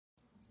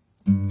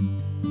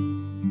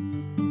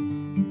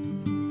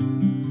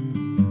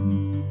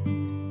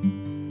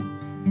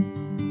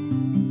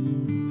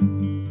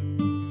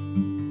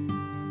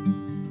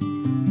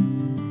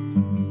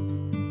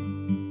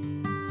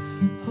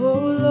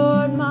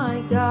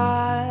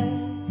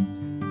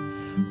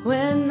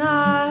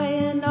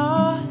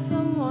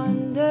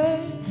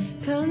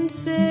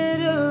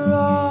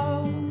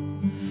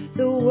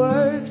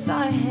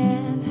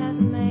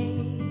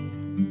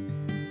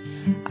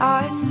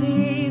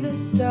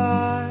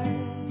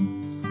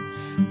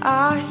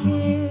I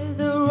hear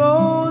the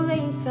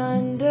rolling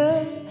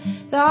thunder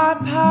that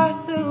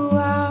path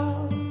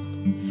throughout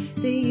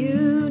the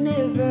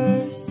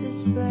universe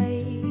display.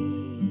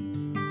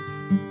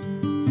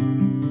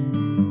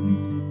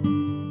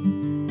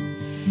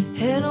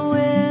 And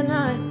when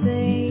I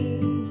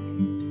think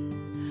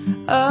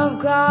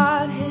of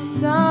God, His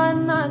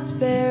Son not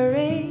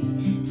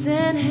sparing,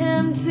 sent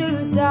Him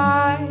to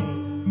die,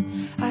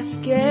 I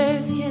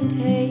scarce can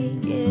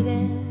take it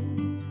in,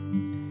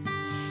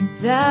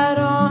 that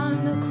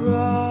on the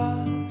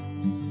cross,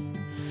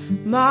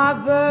 my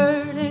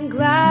burden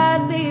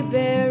gladly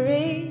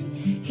bearing,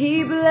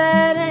 He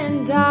bled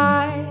and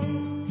died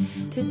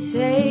to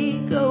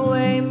take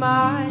away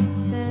my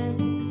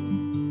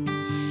sin.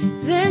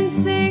 Then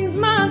sings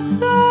my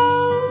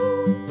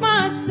soul,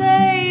 my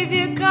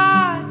Savior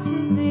God,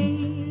 to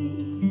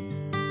Thee.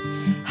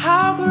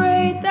 How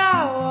great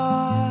Thou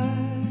art,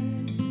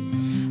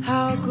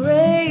 how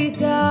great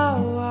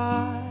Thou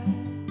art.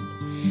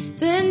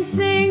 Then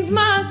sings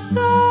my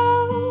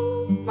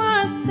soul,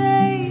 my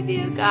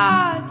Savior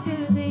God, to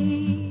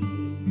Thee.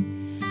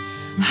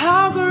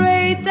 How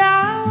great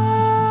Thou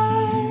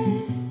art,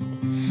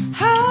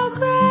 how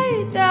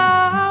great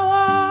Thou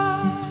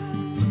art.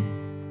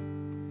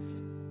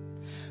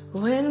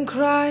 When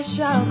Christ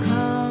shall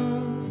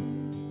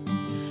come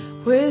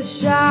with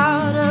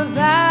shout of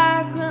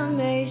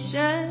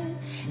acclamation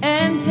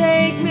and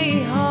take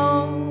me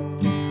home,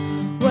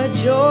 what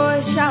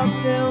joy shall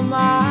fill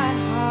my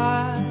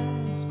heart.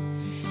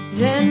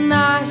 Then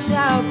I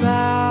shall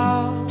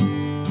bow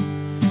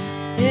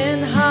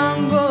in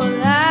humble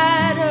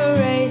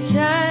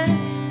adoration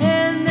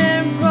and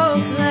then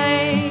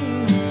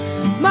proclaim,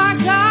 my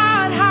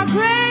God, how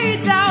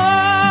great Thou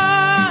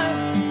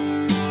art.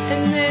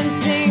 And then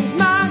sings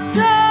my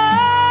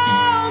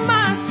soul,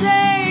 my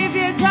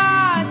Savior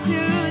God, to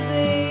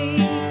Thee.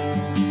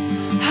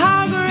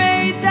 How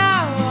great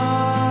Thou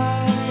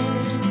art,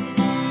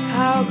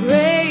 how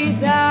great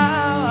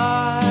Thou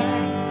art.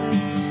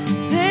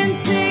 Then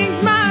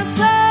sings my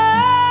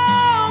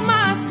soul,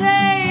 my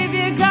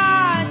Savior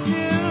God,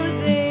 to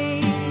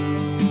Thee.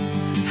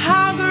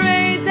 How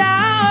great Thou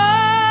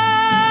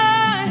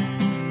art,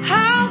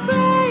 how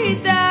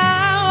great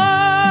Thou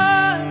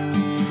art,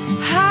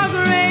 how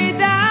great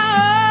Thou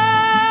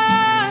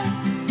art,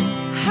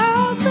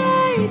 how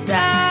great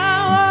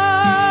Thou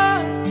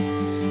art,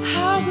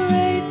 how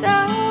great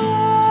Thou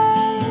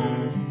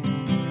art,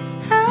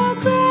 how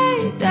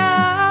great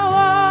Thou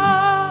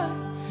art,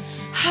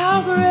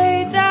 how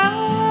great Thou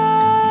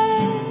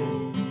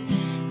art,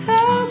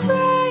 how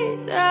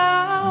great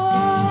Thou art.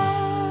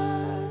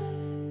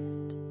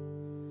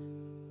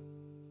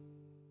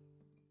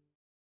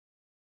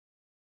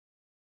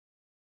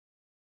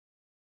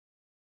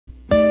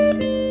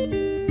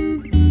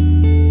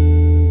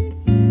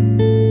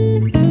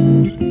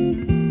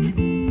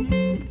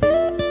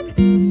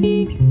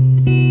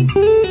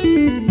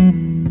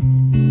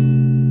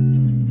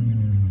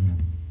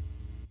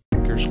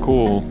 Here's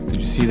cool. Did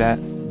you see that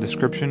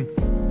description?